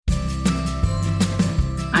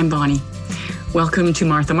I'm Bonnie. Welcome to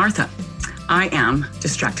Martha Martha. I am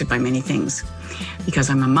distracted by many things. Because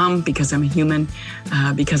I'm a mom, because I'm a human,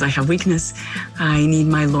 because I have weakness, I need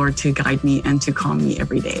my Lord to guide me and to calm me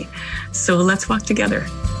every day. So let's walk together.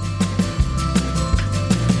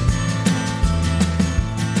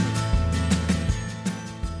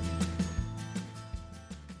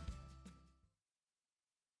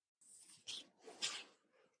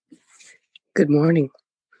 Good morning.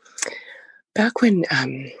 Back when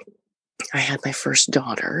I had my first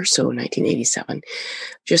daughter, so 1987,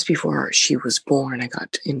 just before she was born, I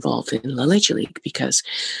got involved in La Leche League because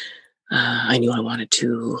I knew I wanted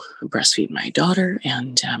to breastfeed my daughter,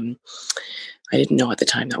 and I didn't know at the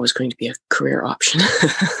time that was going to be a career option.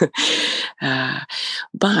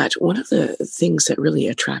 But one of the things that really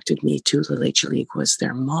attracted me to La Leche League was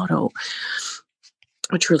their motto,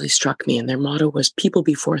 which really struck me. And their motto was people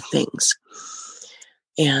before things.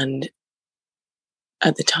 And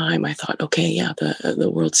at the time I thought, okay, yeah, the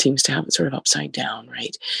world seems to have it sort of upside down,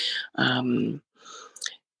 right?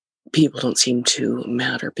 People don't seem to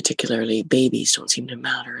matter, particularly babies don't seem to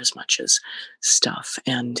matter as much as stuff.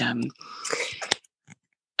 And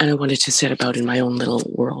I wanted to set about in my own little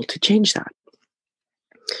world to change that.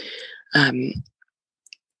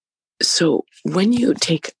 So when you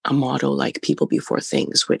take a motto like people before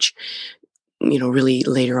things, which, really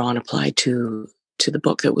later on applied to the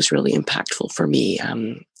book that was really impactful for me,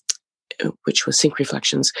 which was Sync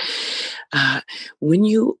Reflections, when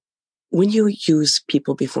you use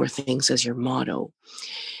people before things as your motto,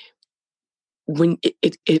 when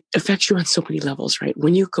it affects you on so many levels, right?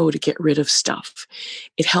 When you go to get rid of stuff,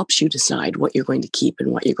 it helps you decide what you're going to keep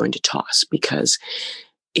and what you're going to toss, because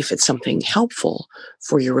if it's something helpful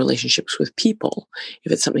for your relationships with people,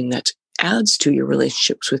 if it's something that adds to your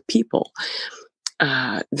relationships with people,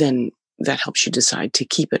 then that helps you decide to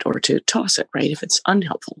keep it or to toss it, right? If it's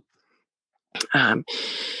unhelpful.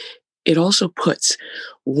 It also puts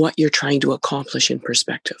what you're trying to accomplish in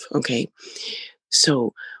perspective, okay?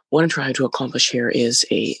 So what I'm trying to accomplish here is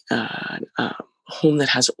a home that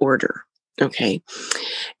has order, okay?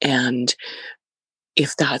 And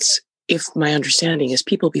if my understanding is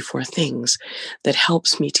people before things, that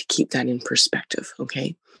helps me to keep that in perspective,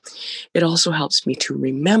 okay? It also helps me to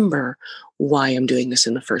remember why I'm doing this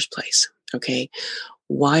in the first place, okay?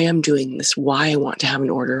 Why I'm doing this, why I want to have a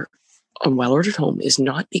well-ordered home is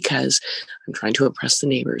not because I'm trying to impress the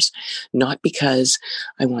neighbors, not because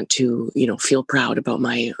I want to, feel proud about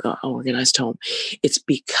my organized home. It's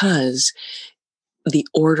because the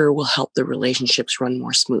order will help the relationships run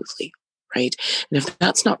more smoothly, right? And if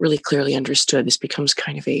that's not really clearly understood, this becomes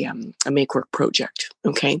kind of a make-work project,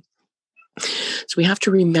 okay? So we have to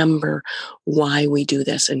remember why we do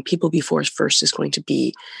this. And people before first is going to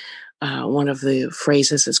be one of the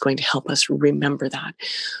phrases that's going to help us remember that.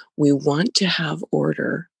 We want to have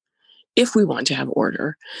order. If we want to have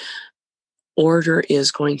order, order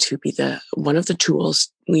is going to be one of the tools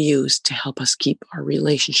we use to help us keep our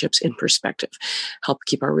relationships in perspective, help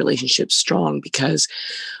keep our relationships strong, because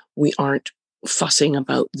we aren't fussing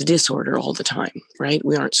about the disorder all the time, right?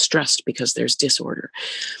 We aren't stressed because there's disorder.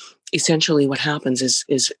 Essentially what happens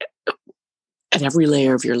is at every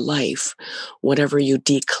layer of your life, whatever you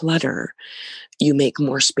declutter, you make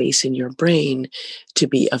more space in your brain to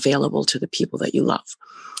be available to the people that you love.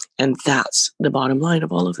 And that's the bottom line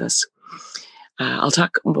of all of this. I'll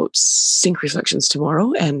talk about Sync Reflections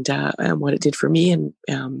tomorrow and what it did for me, and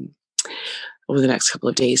over the next couple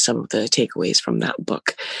of days, some of the takeaways from that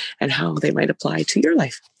book and how they might apply to your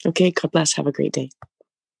life. Okay, God bless. Have a great day.